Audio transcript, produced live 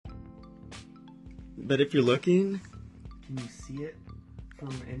But if you're looking... Can you see it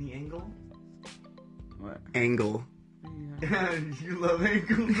from any angle? What? Angle. Yeah. You love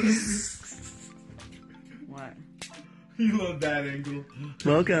angles. What? You love that angle.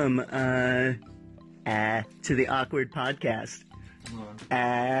 Welcome, to the Awkward Podcast.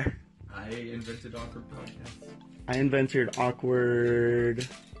 I invented Awkward Podcast. I invented Awkward...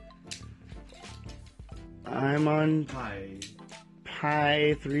 I'm on Pi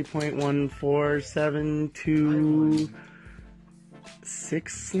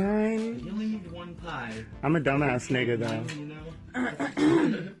 3.1472669. You only need one pie. I'm a dumbass nigga though. You know?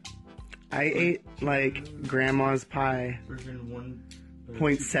 I ate like grandma's pie. Version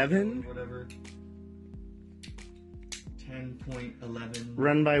 1.7? Whatever. 10.11.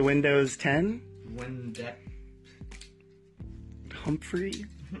 Run by Windows 10. Windex. Humphrey.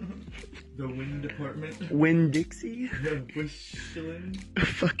 The Wind Department. Winn-Dixie. The Whistling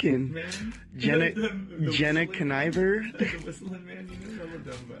Fucking Man. Jenna Whistling Conniver. Man. The Whistling Man, you know, hella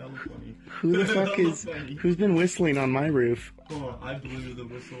dumb, but hella funny. Who the fuck is... Funny. Who's been whistling on my roof? Oh, I blew the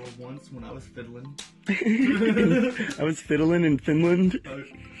whistle once when I was fiddling. I was fiddling in Finland.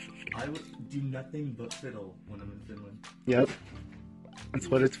 I would do nothing but fiddle when I'm in Finland. Yep. That's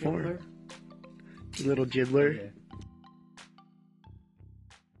what it's for. You little jiddler. Okay.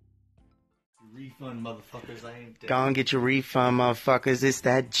 Refund, motherfuckers. I ain't dead. Go and get your refund, motherfuckers. It's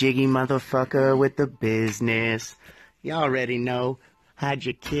that jiggy motherfucker with the business. You already know. Hide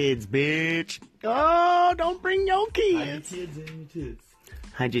your kids, bitch. Oh, don't bring your kids. Hide your kids and your tits.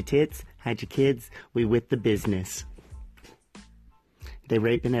 Hide your tits, hide your kids. We with the business. They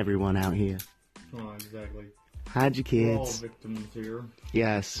raping everyone out here. Oh, exactly. Hide your We're all kids. victims here.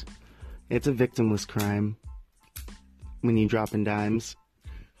 Yes. It's a victimless crime. When you dropping dimes.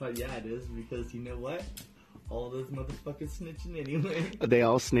 But yeah, it is, because you know what? All those motherfuckers snitching anyway. They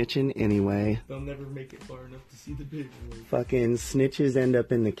all snitching anyway. They'll never make it far enough to see the big boy. Fucking snitches end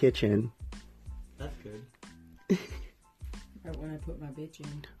up in the kitchen. That's good. Right when I put my bitch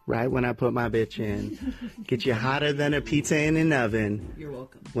in. Right when I put my bitch in. Get you hotter than a pizza in an oven. You're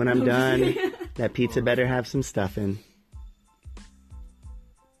welcome. When I'm done, that pizza better have some stuffing.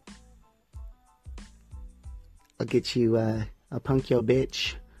 I'll get you, I'll punk your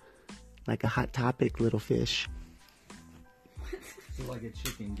bitch like a Hot Topic, little fish. So like a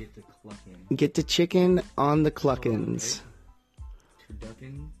chicken, get to clucking. Get the chicken on the cluckins.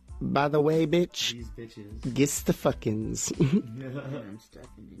 Turducken. By the way, bitch, These bitches. gets the fuckins. I'm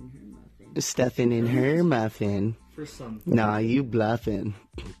stuffing in her muffin. Stuffing in her muffin. For some. Nah, you bluffing.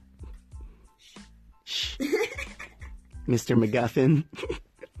 Shh. Mr. McGuffin.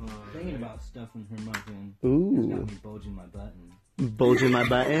 Thinking about stuffing her muffin. Ooh. Got me bulging my button. Bulging my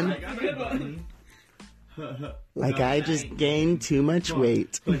button. I got my button. Like I just gained too much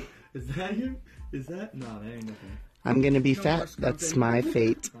weight. Like, is that you? Is that? No, that ain't nothing. I'm gonna be No fat. more That's scrumping. my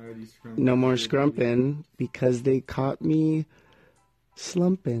fate. I already scrumped. No more scrumping because they caught me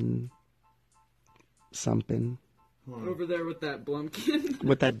slumping. Sumping. Hold on. Over there with that Blumpkin.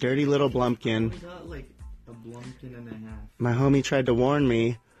 With that dirty little We blumpkin. got like a blumpkin and a half. My homie tried to warn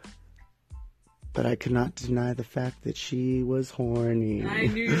me, but I could not deny the fact that she was horny. I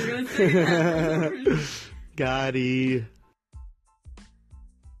knew you were going to say that. Gotti.